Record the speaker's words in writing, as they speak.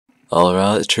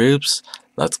Alright, troops,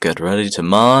 let's get ready to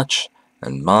march,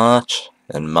 and march,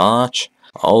 and march,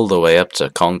 all the way up to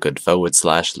Concord /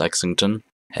 Lexington,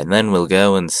 and then we'll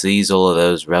go and seize all of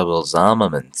those rebels'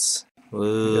 armaments.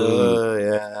 Woo!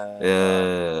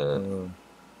 Yeah.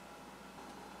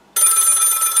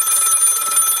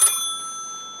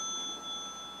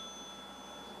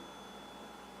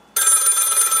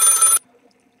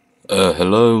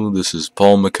 Hello, this is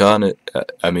Paul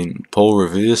Paul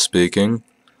Revere speaking.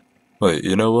 Wait,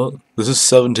 you know what? This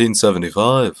is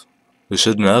 1775. We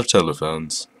shouldn't have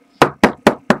telephones.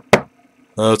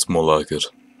 That's more like it.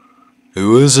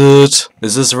 Who is it?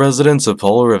 Is this residence of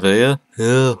Paul Revere?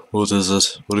 Yeah, what is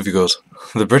it? What have you got?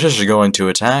 The British are going to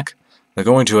attack. They're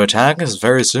going to attack us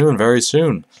very soon, very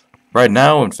soon. Right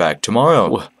now, in fact,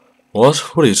 tomorrow. What?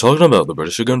 What are you talking about? The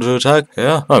British are going to attack?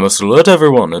 Yeah, I must alert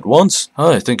everyone at once.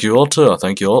 I think you ought to. I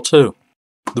think you ought to.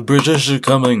 The British are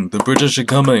coming. The British are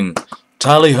coming.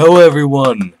 Tally-ho,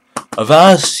 everyone.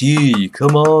 Avast ye.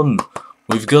 Come on.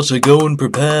 We've got to go and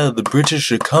prepare. The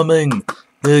British are coming.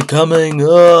 They're coming.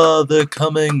 Ah, they're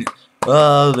coming.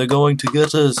 Ah, they're going to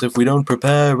get us if we don't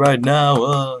prepare right now.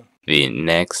 Ah. The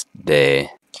next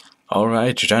day.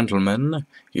 Alright, gentlemen.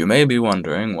 You may be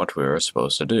wondering what we're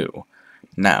supposed to do.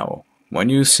 Now, when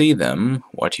you see them,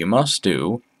 what you must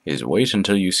do is wait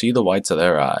until you see the whites of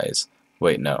their eyes.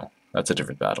 Wait, no, that's a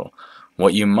different battle.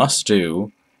 What you must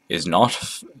do is do not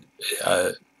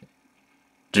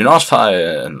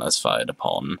fire unless fired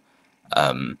upon.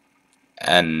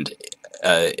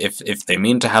 If they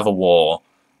mean to have a war,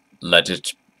 let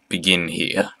it begin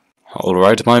here.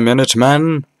 Alright, my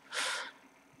Minutemen.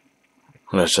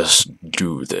 Let us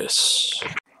do this.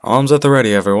 Arms at the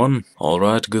ready, everyone.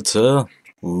 Alright, good sir.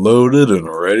 Loaded and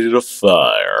ready to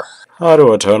fire. How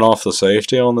do I turn off the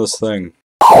safety on this thing?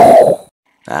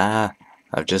 Ah,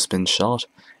 I've just been shot.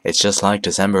 It's just like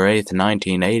December 8th,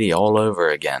 1980 all over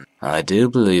again. I do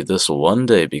believe this will one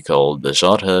day be called the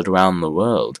shot heard round the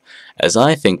world, as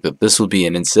I think that this will be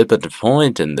an incipient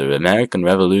point in the American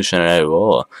Revolutionary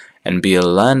War, and be a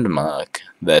landmark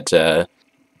that,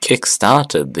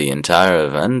 kick-started the entire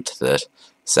event that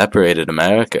separated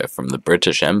America from the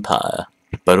British Empire.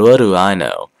 But what do I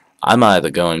know? I'm either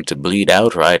going to bleed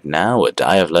out right now or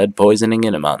die of lead poisoning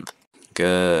in a month.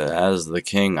 As the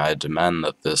king, I demand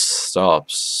that this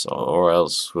stops, or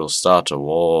else we'll start a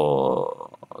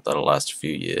war that'll last a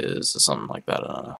few years, or something like that, I don't know.